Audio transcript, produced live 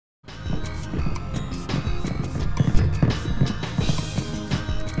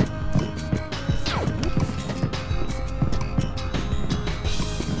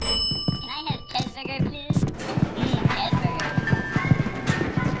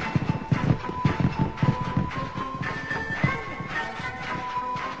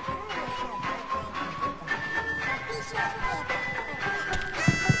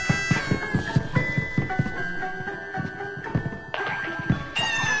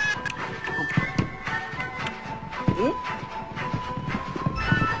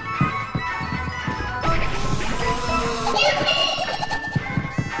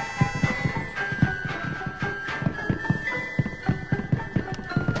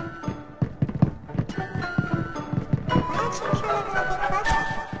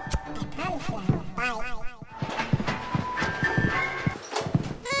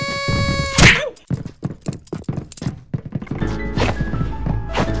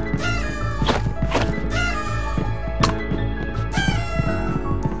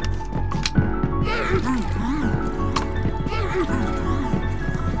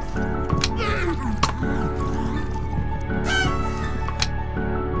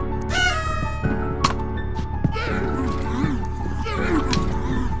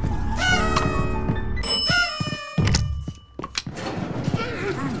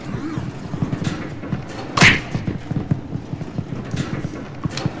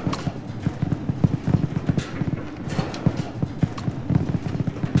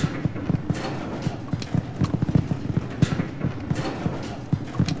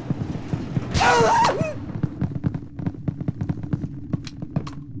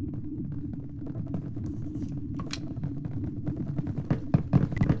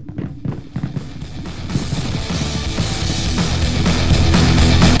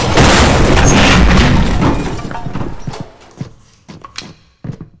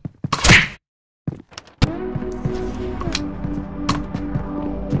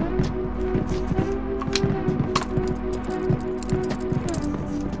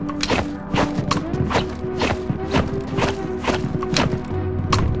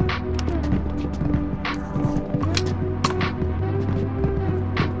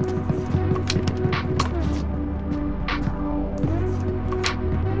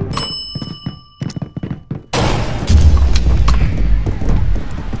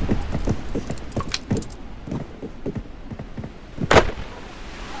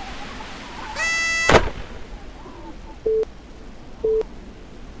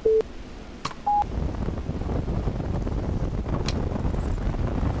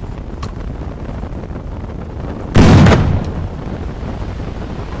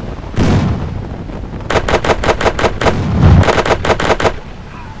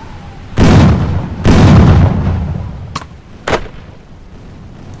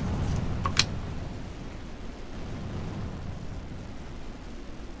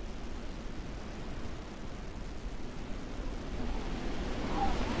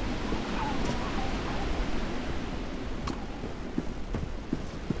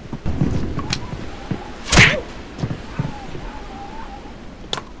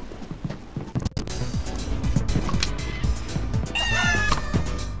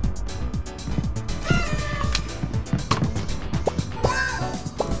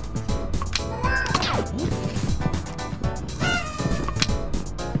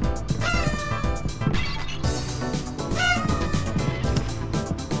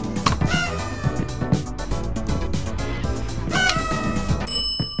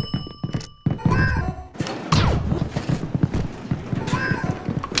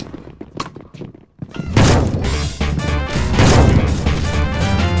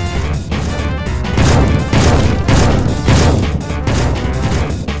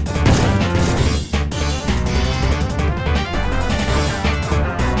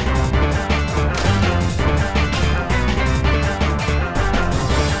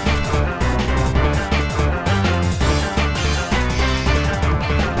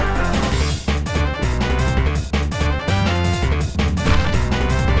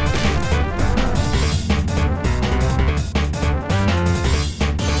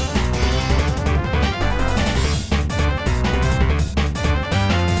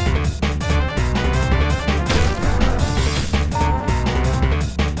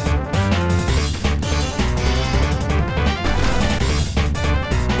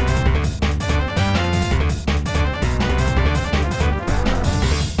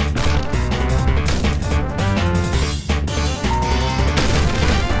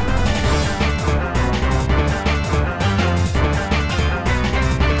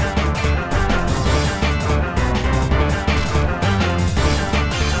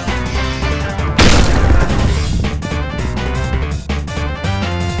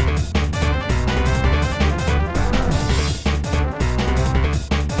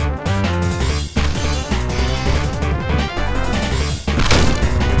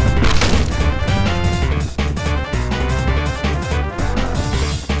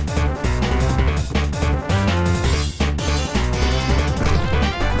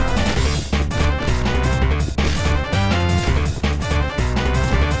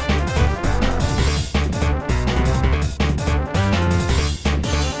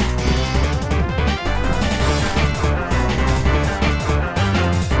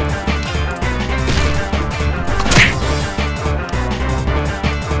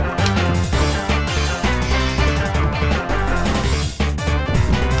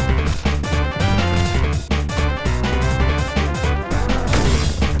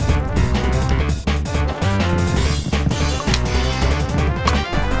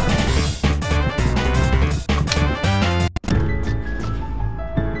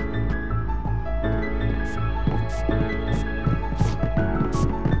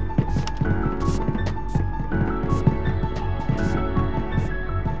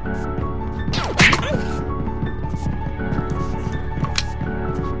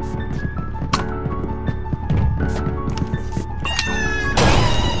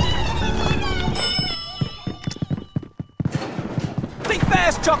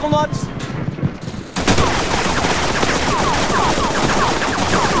fast, Chuckle Nuts!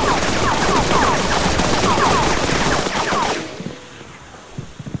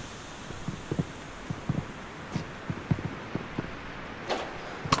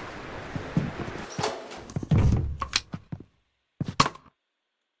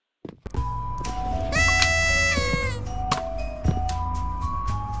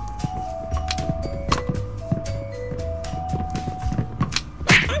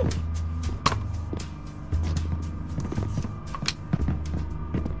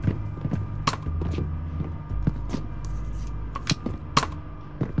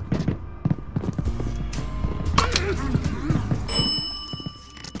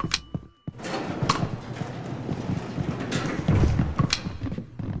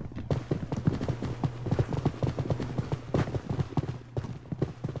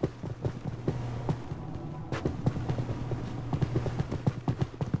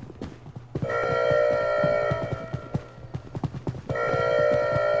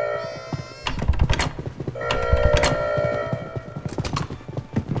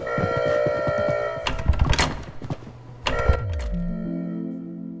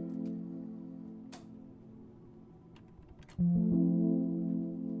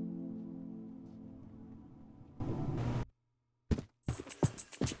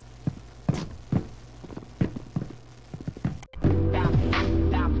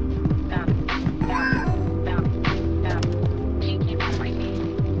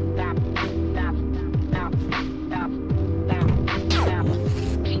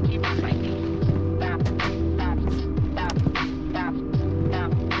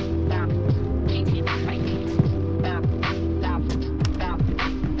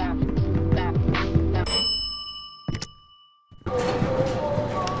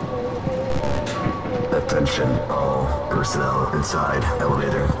 Attention, all personnel inside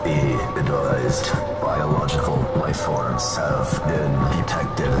elevator. Be advised, biological life forms have been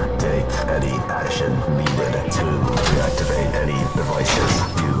detected. Take any action needed to reactivate any devices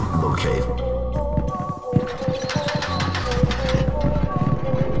you locate.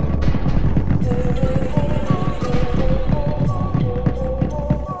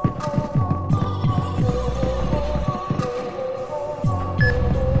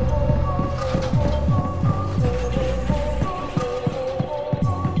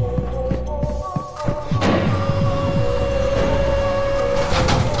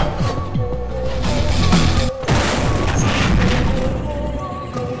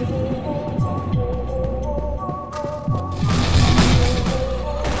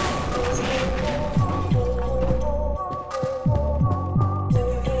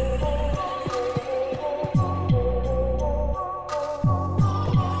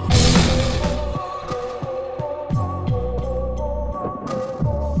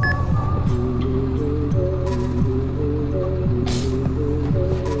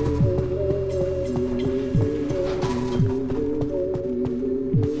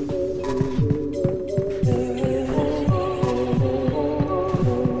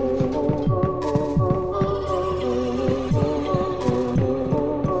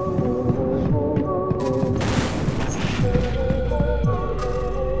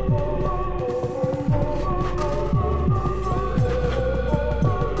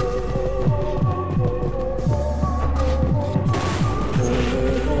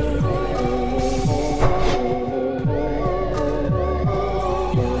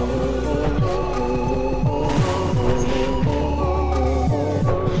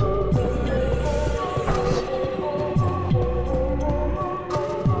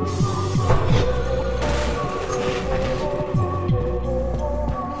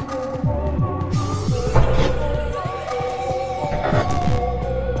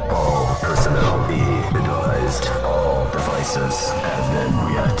 Have been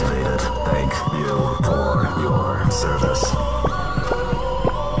reactivated. Thank you for your service.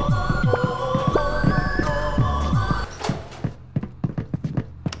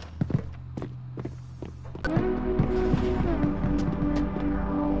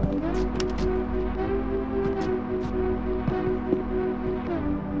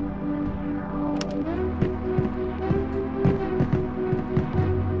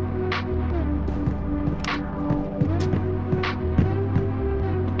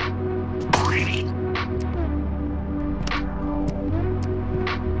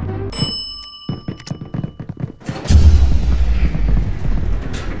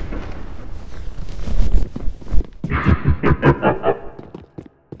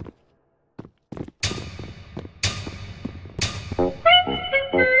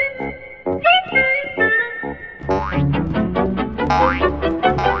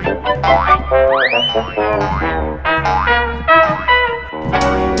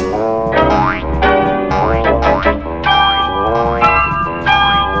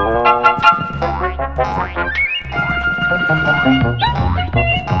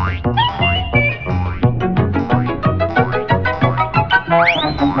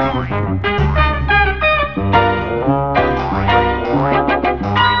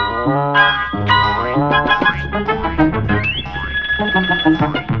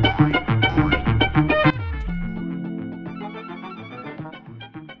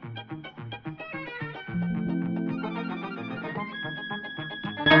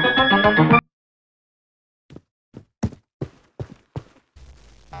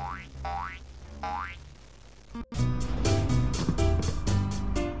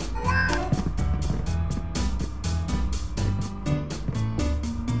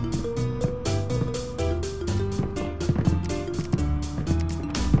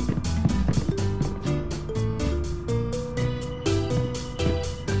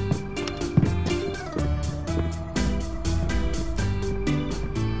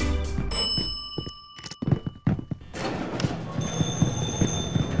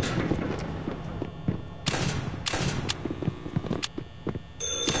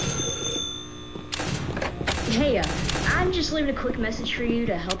 Hey, I'm just leaving a quick message for you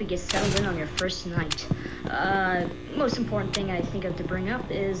to help you get settled in on your first night. Most important thing I think of to bring up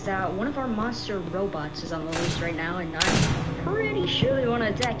is that one of our monster robots is on the loose right now, and I'm pretty sure they want to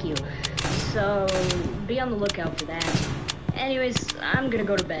attack you. So, be on the lookout for that. Anyways, I'm gonna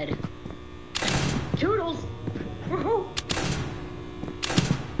go to bed. Toodles! Woohoo!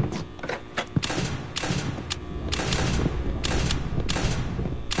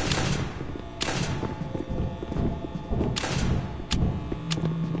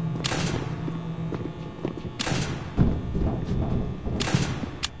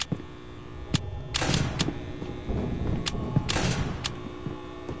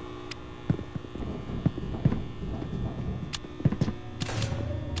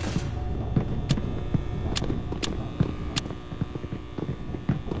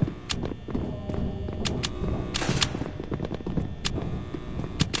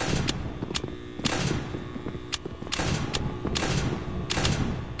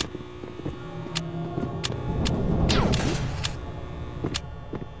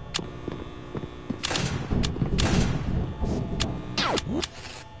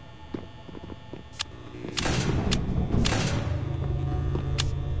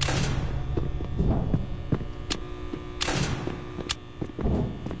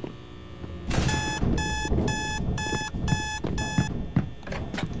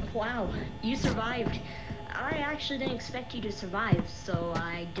 Wow, you survived. I actually didn't expect you to survive, so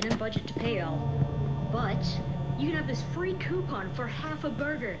I didn't budget to pay y'all. But you can have this free coupon for half a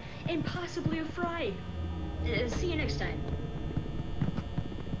burger and possibly a fry. See you next time.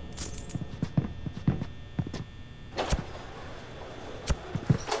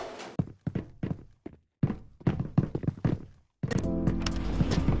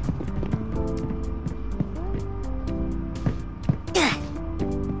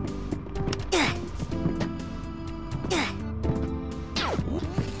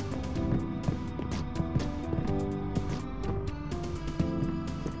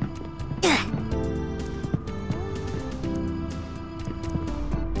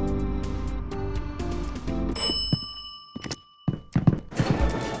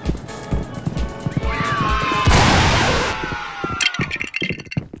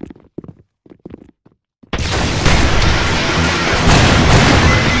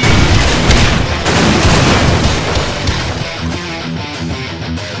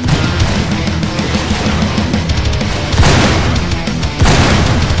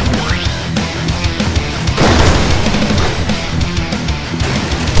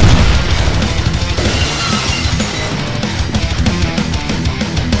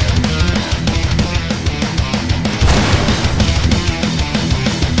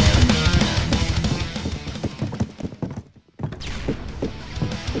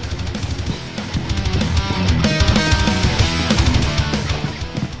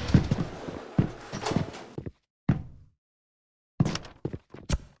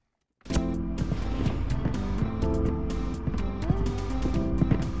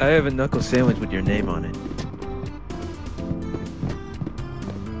 I have a knuckle sandwich with your name on it.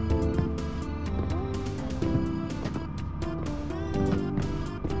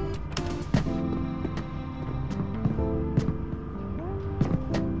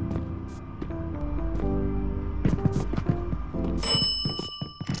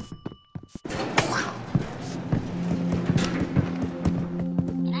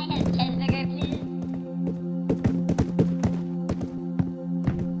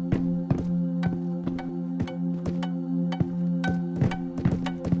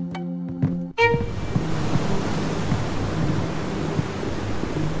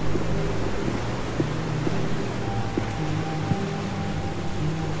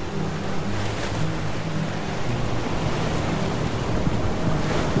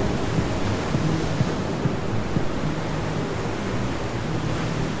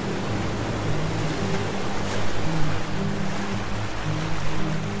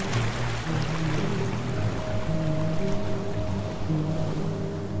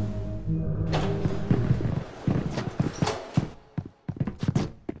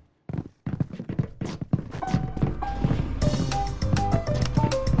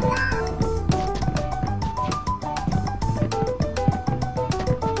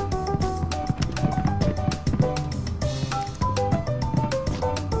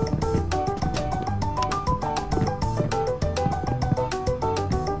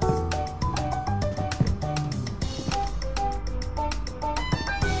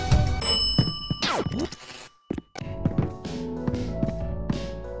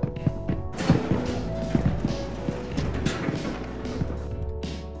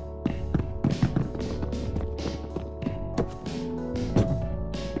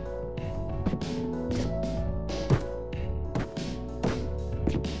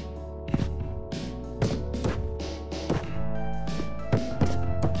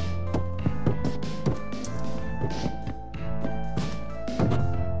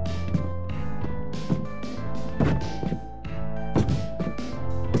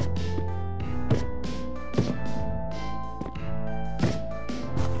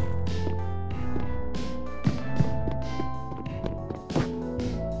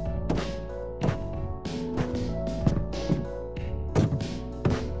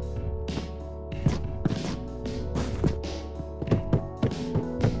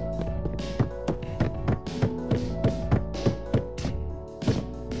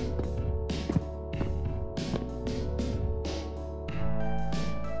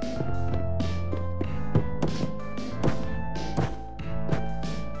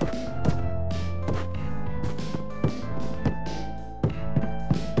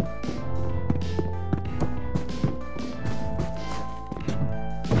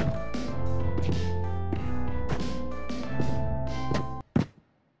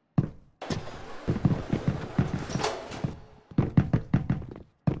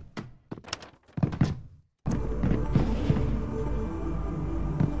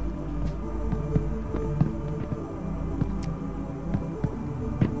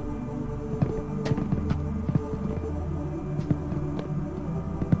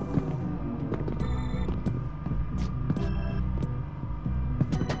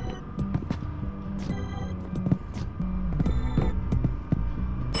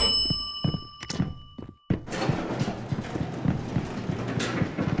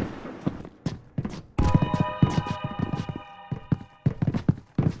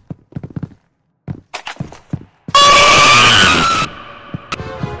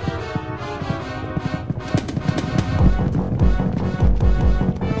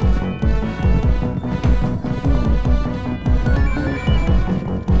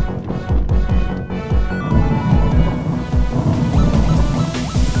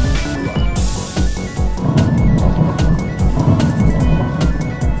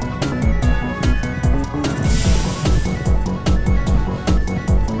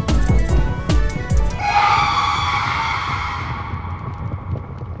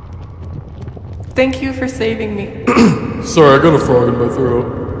 Thank you for saving me. Sorry, I got a frog in my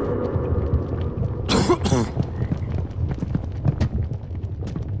throat.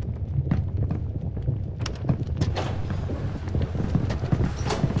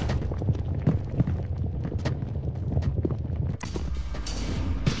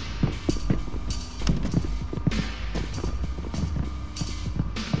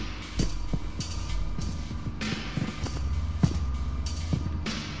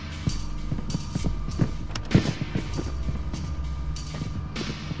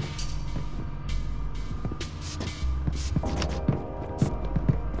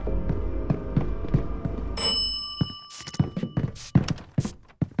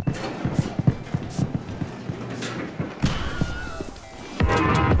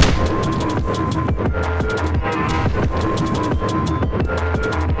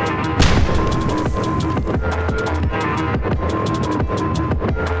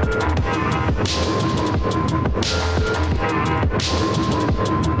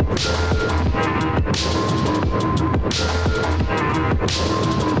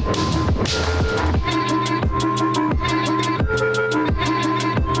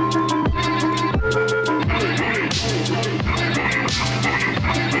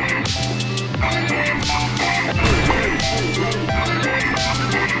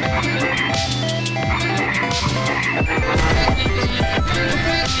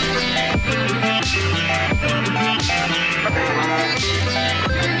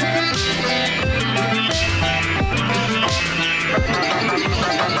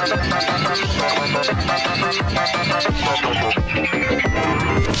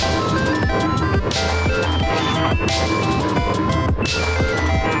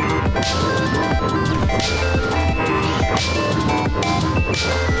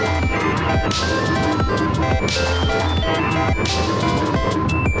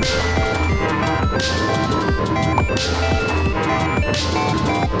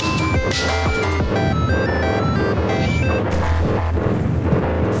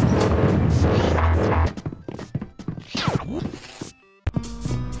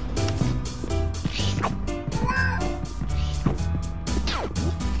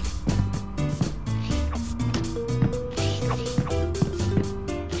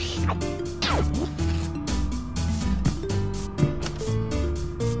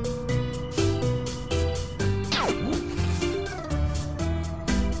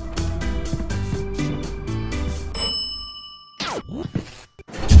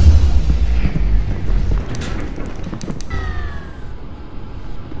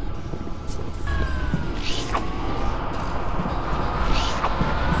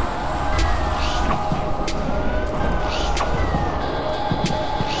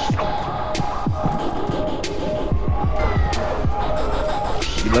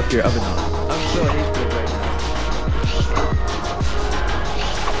 You left your oven on. I'm so hateful right now.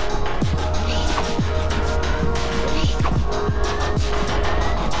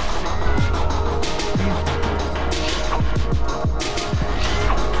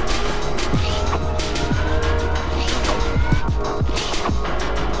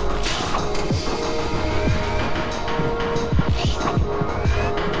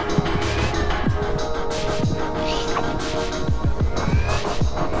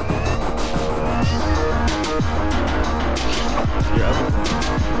 Your oven on.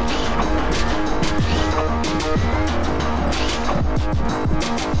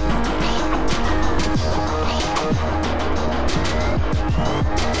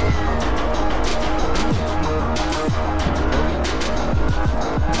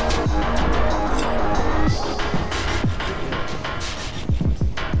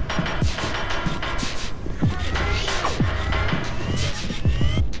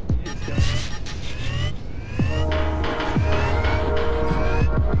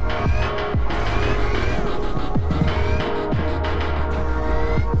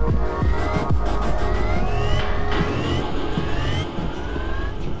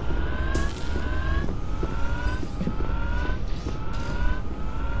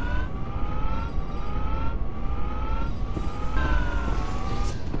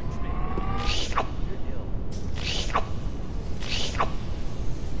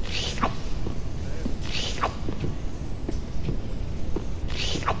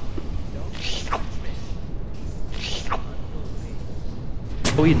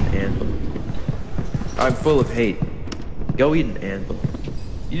 Go eat an anvil. I'm full of hate. Go eat an anvil.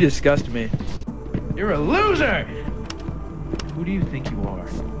 You disgust me. You're a loser! Who do you think you are?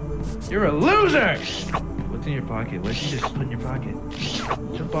 You're a loser! What's in your pocket? What did you just put in your pocket?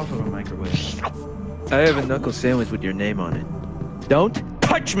 Jump off of a microwave. I have a knuckle sandwich with your name on it. Don't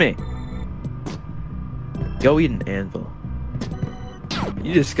touch me! Go eat an anvil.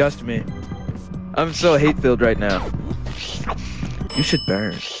 You disgust me. I'm so hate-filled right now. You should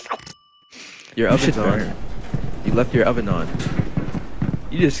burn. Your oven's on. You left your oven on.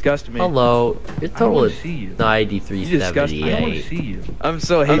 You disgust me. Hello. Your I don't total wanna is see you. 93.78. You disgust me. I don't want to see you. I'm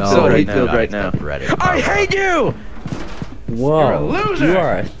so No, hate-filled no, right it's now. not Reddit. I hate you! Whoa. You're a loser. You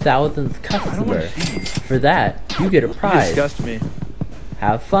are a 1000th I don't want customer. to see you. For that, you get a You prize. disgust me.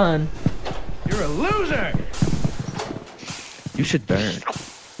 Have fun. You're a loser! You should burn.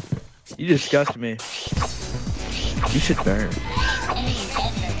 You disgust me. You should burn.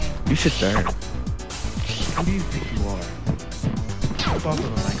 You should burn. Who do you think you are? Jump off of a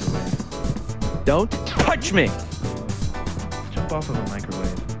microwave. Don't touch me! Jump off of a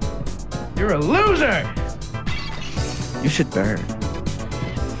microwave. You're a loser! You should burn.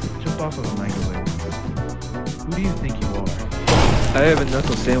 Jump off of a microwave. Who do you think you are? I have a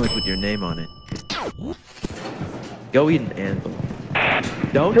knuckle sandwich with your name on it. Go eat an anvil.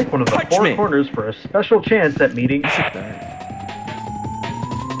 Don't Pick one of the touch four me! corners for a special chance at meeting. You should burn.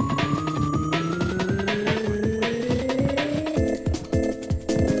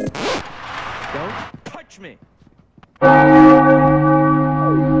 Don't touch me!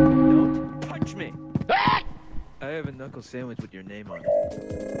 Don't touch me! I have a knuckle sandwich with your name on it.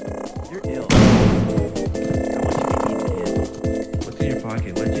 You're ill. I want you to eat an anvil. What's in your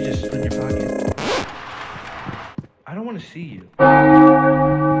pocket? Why did you just put in your pocket? I don't want to see you.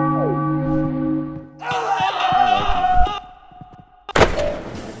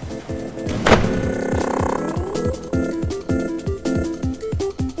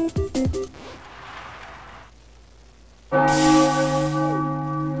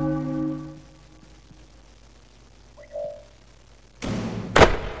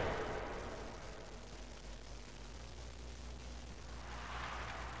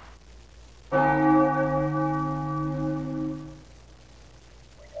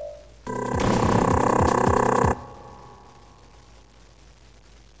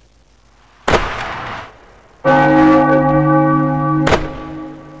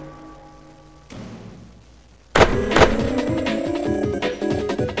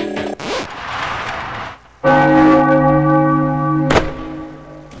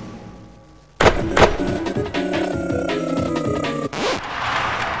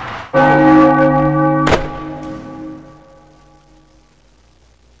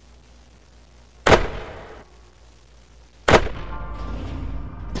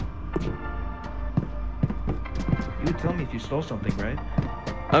 You would tell me if you stole something, right?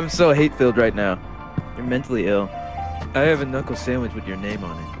 I'm so hate-filled right now. You're mentally ill. I have a knuckle sandwich with your name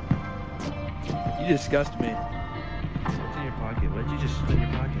on it. You disgust me. What's in your pocket? What did you just put in your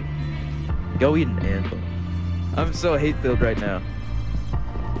pocket? Go eat an anvil. I'm so hate-filled right now.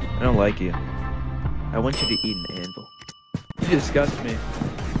 I don't like you. I want you to eat an anvil. You disgust me.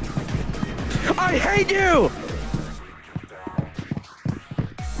 I hate you!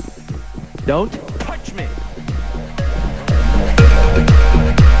 Don't touch me!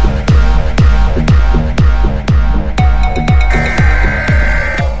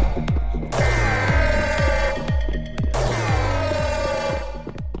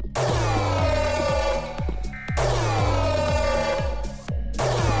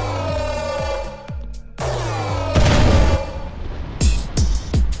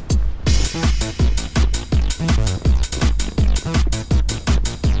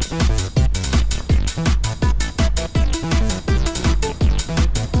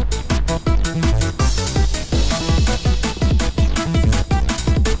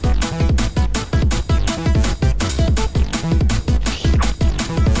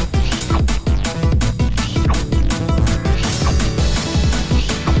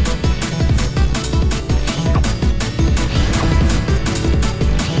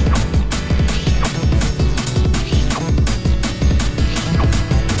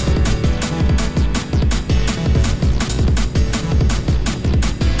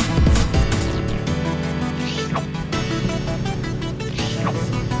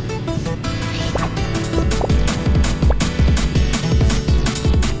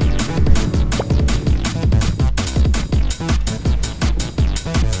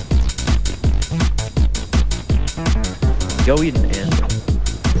 Go eat an anvil.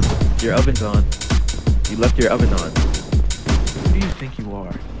 Your oven's on. You left your oven on. Who do you think you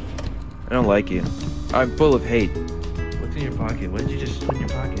are? I don't like you. I'm full of hate. What's in your pocket? What did you just put in your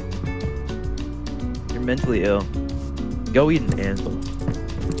pocket? You're mentally ill. Go eat an anvil.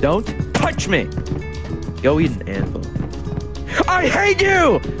 Don't touch me! Go eat an anvil. I hate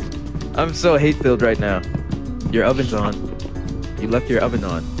you! I'm so hate-filled right now. Your oven's on. You left your oven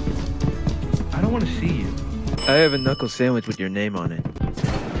on. I don't want to see you.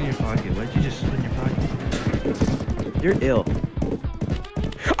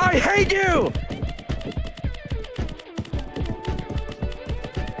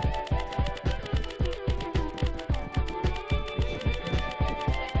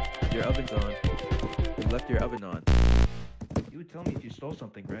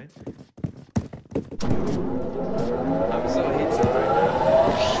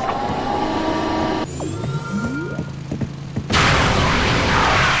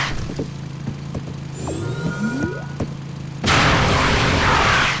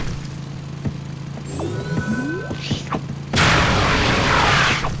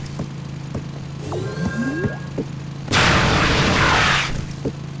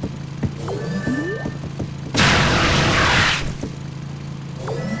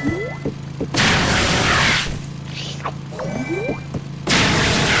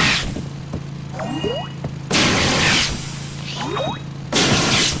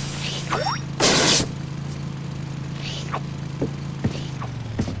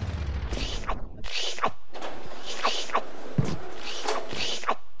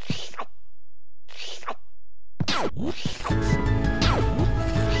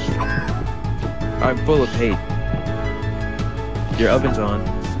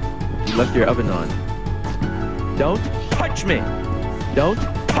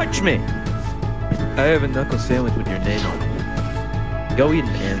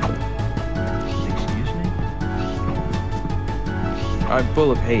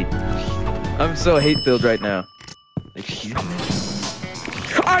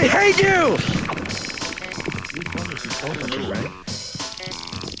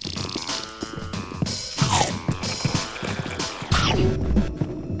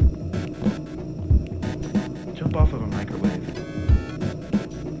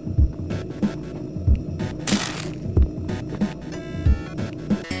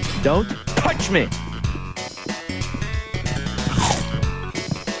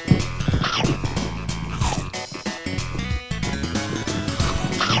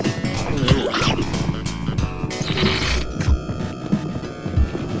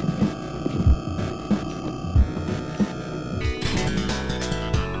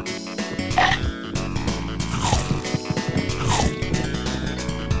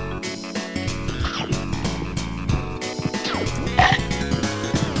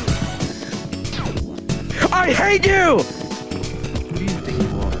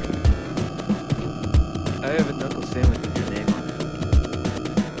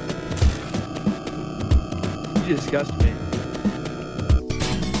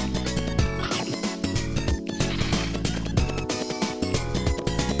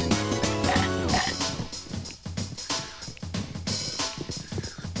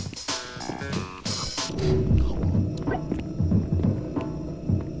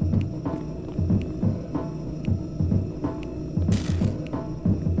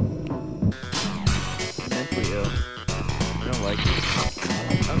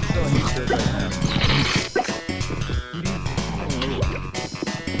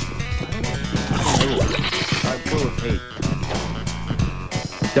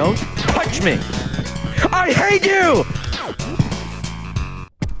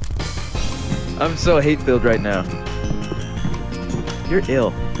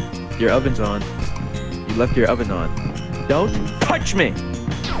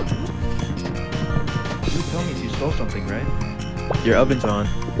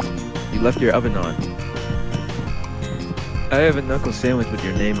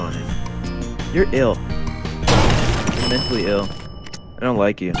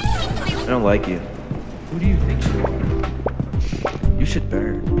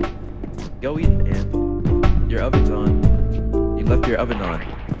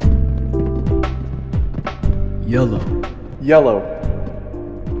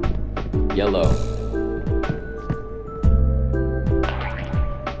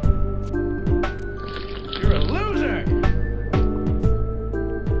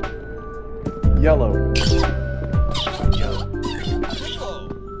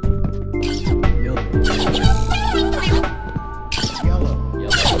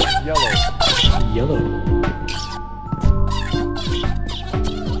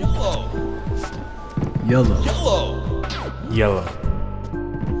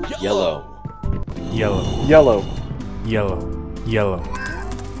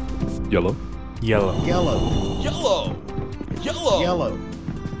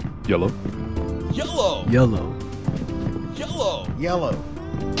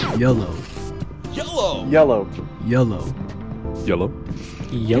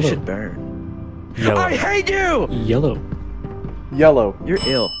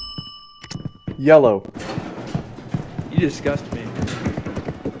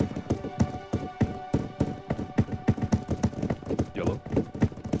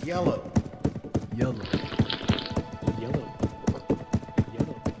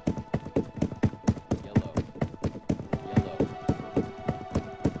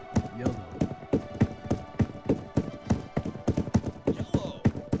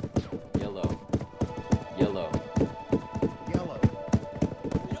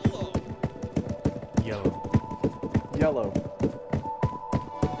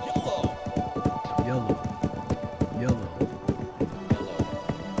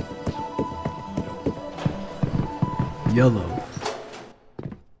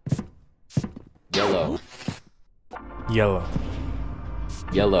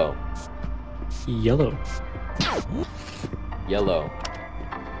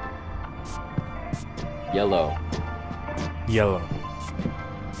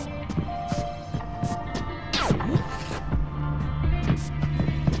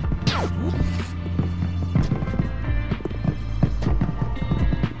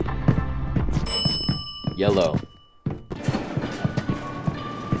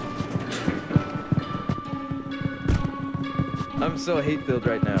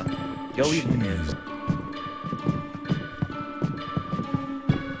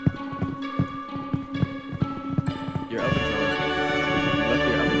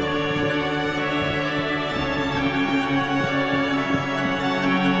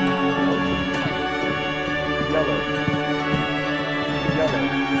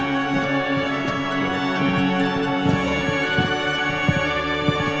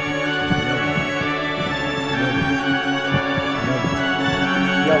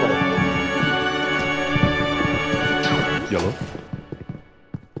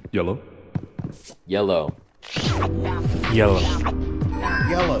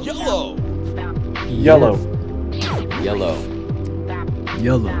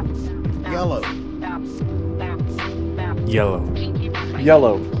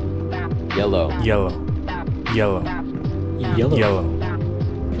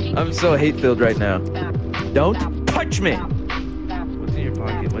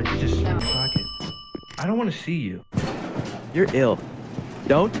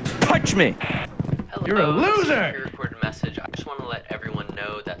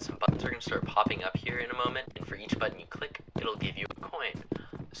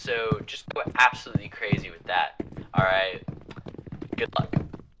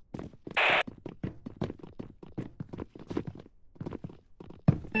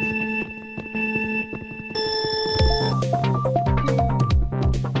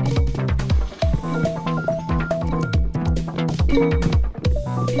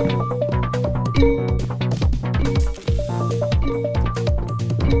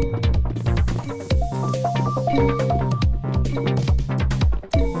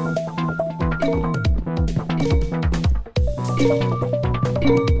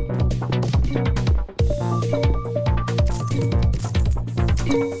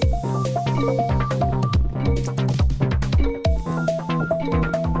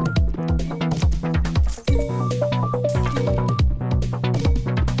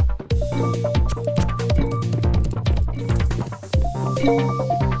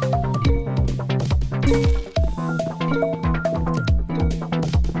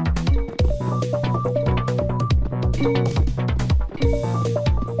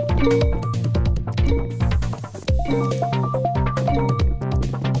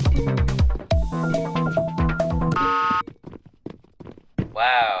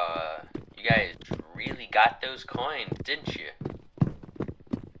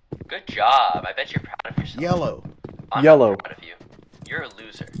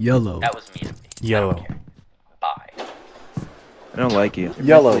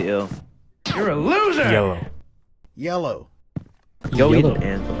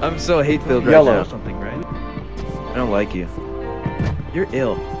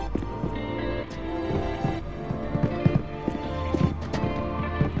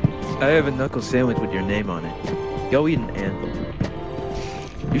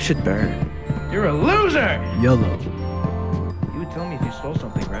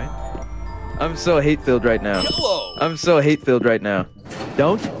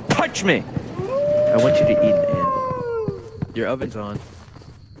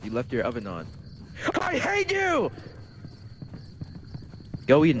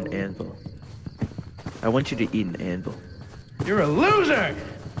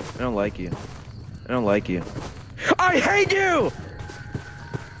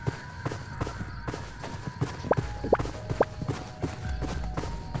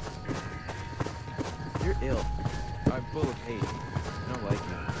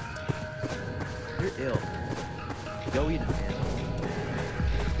 ill. Go eat an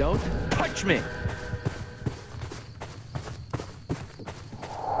ant. Don't touch me!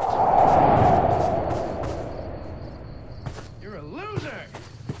 You're a loser!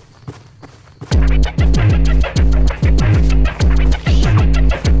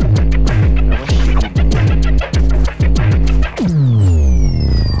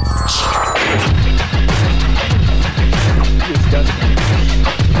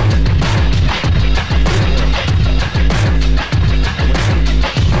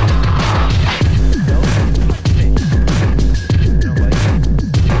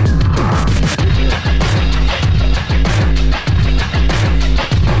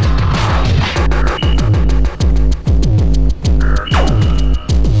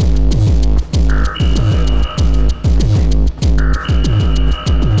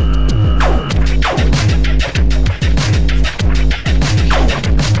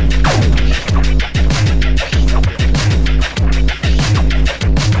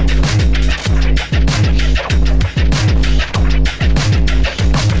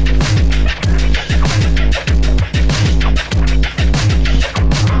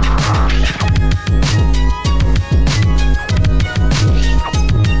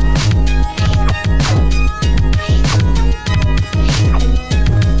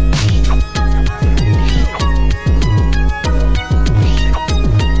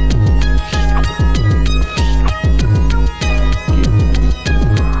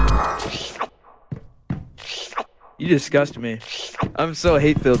 You disgust me. I'm so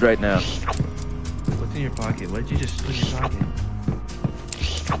hate-filled right now. What's in your pocket? What did you just put in your pocket?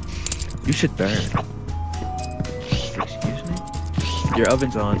 You should burn. Excuse me? Your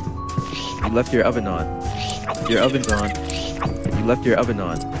oven's on. You left your oven on. Your oven's on. You left your oven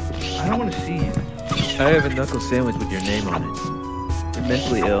on. I don't want to see you. I have a knuckle sandwich with your name on it. You're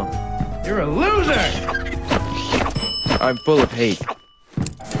mentally ill. You're a loser! I'm full of hate.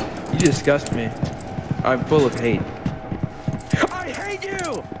 You disgust me. I'm full of hate. I hate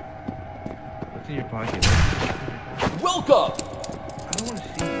you! What's in your pocket? Welcome! I don't want to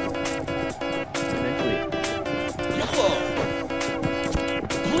see you. You're mentally Yellow!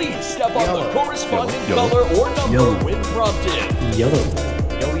 Please step on Yellow. the corresponding Yellow. color or number Yellow. when prompted. Yellow.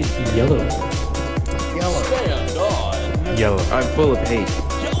 Yellow. Yellow. Stand on. Yellow. I'm full of hate.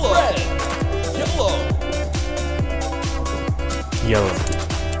 Yellow. Red. Yellow. Yellow.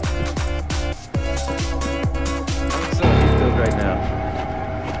 I'm so hate-filled right now.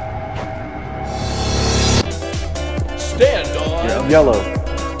 Stand Your on. oven- Yellow.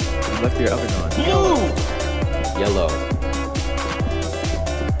 You left your oven on. Blue. Yellow.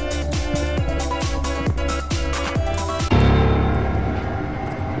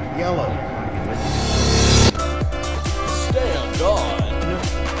 Yellow. Stand on.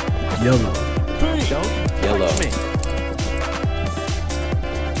 Yellow. Pink. Don't Yellow. touch me.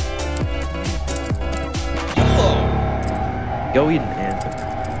 Yellow. Go eat an ant.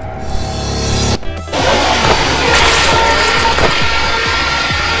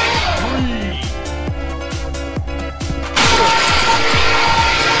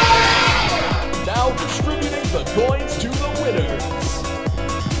 Now distributing the coins to the winners.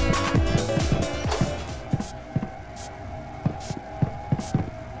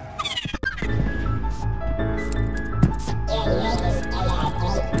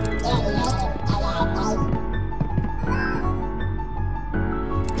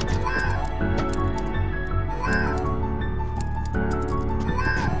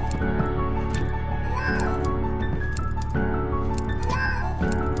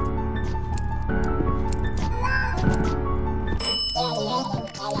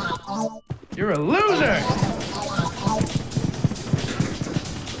 You're a loser!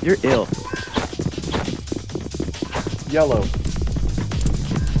 You're ill. Yellow.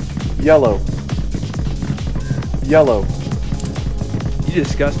 Yellow. Yellow. You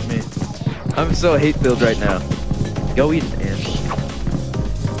disgust me. I'm so hate-filled right now. Go eat an ant.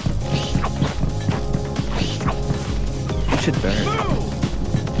 You should burn.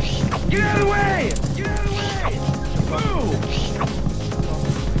 Move! Get out of the way! Get out of the way! Move!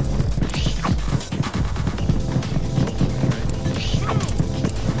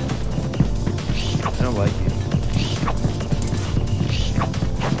 I don't like you.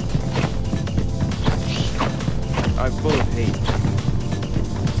 I'm full of hate.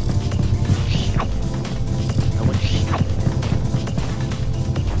 I want you to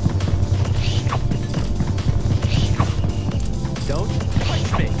don't touch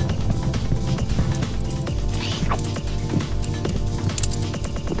me.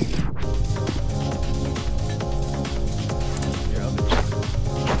 Your oven.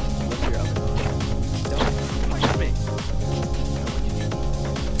 Lift your oven on.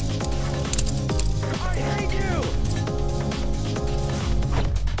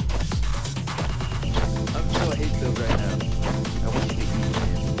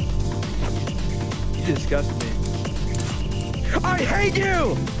 disgust me. I hate you!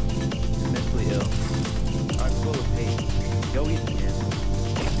 You're mentally ill. I'm full of hate. Go eat an animal.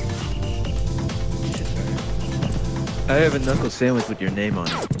 You should burn. I have a knuckle sandwich with your name on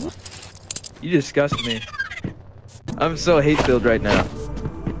it. You disgust me. I'm so hate-filled right now.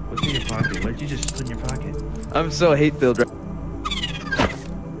 What's in your pocket? What did you just put in your pocket? I'm so hate-filled right now.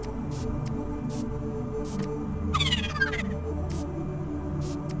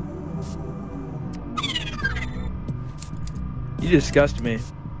 You disgust me.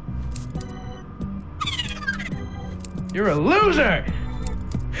 You're a loser!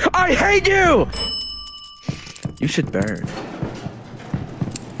 I hate you! You should burn.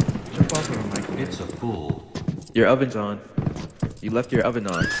 Jump off of a microwave. It's a fool. Your oven's on. You left your oven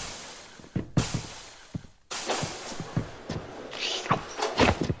on.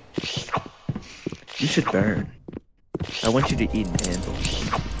 You should burn. I want you to eat an anvil.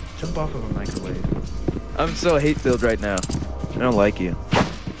 Jump off of a microwave. I'm so hate-filled right now. I don't like you.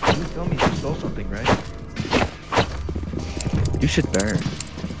 You would tell me if you stole something, right? You should burn.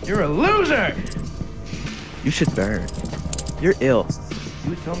 You're a loser! You should burn. You're ill. You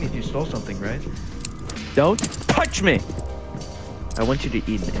would tell me if you stole something, right? Don't touch me! I want you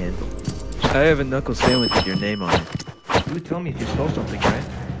to eat an anvil. I have a knuckle sandwich with your name on it. You would tell me if you stole something, right?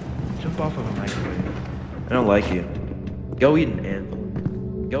 Jump off of a microwave. I don't like you. Go eat an anvil.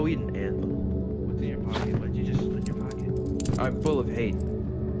 Go eat an anvil. What's in your pocket? What did you just put in your pocket? I'm full of hate.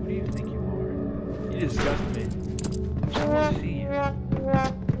 Who do you think you are? You disgust me. I want to see you. Jump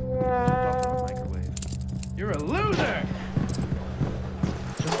off of a microwave. You're a loser!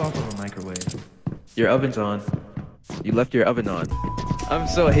 Jump off of a microwave. Your oven's on. You left your oven on. I'm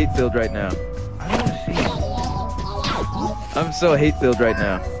so hate-filled right now. I don't want to see you. I'm so hate-filled right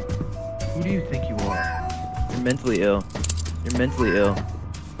now. Who do you think you are? You're mentally ill. You're mentally ill.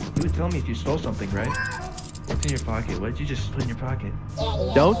 You would tell me if you stole something, right? What's in your pocket? What did you just put in your pocket?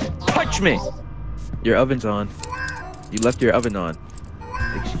 Don't touch me! Your oven's on. You left your oven on.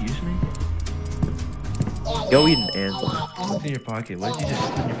 Excuse me? Go eat an anvil. What's in your pocket? What did you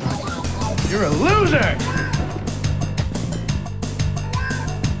just put in your pocket? You're a loser!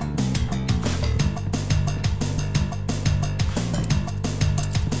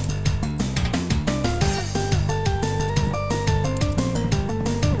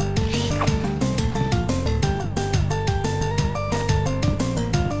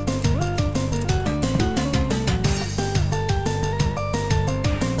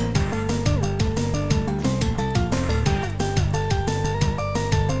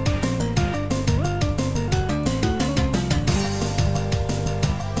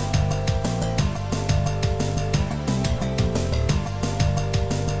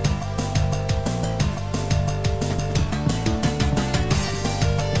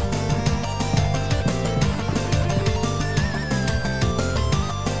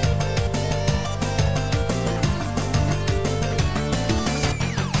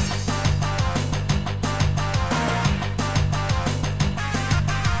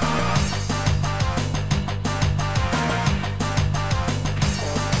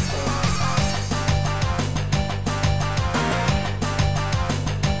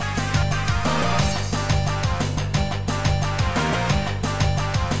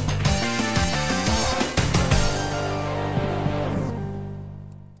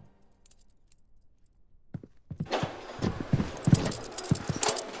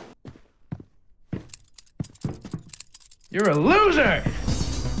 You're a loser!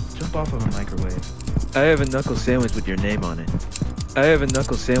 Jump off of a microwave. I have a knuckle sandwich with your name on it. I have a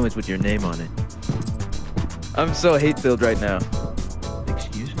knuckle sandwich with your name on it. I'm so hate-filled right now.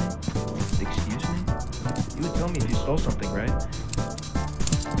 Excuse me? Excuse me? You would tell me if you stole something, right?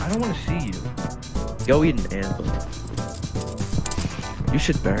 I don't want to see you. Go eat an anvil. You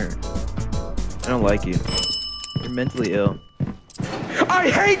should burn. I don't like you. You're mentally ill. I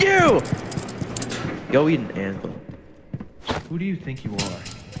hate you! Go eat an anvil. Who do you think you are?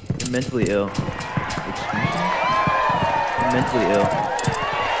 You're mentally ill. Excuse me? You're mentally ill.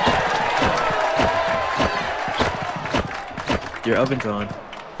 Your oven's on.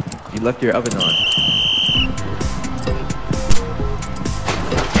 You left your oven on.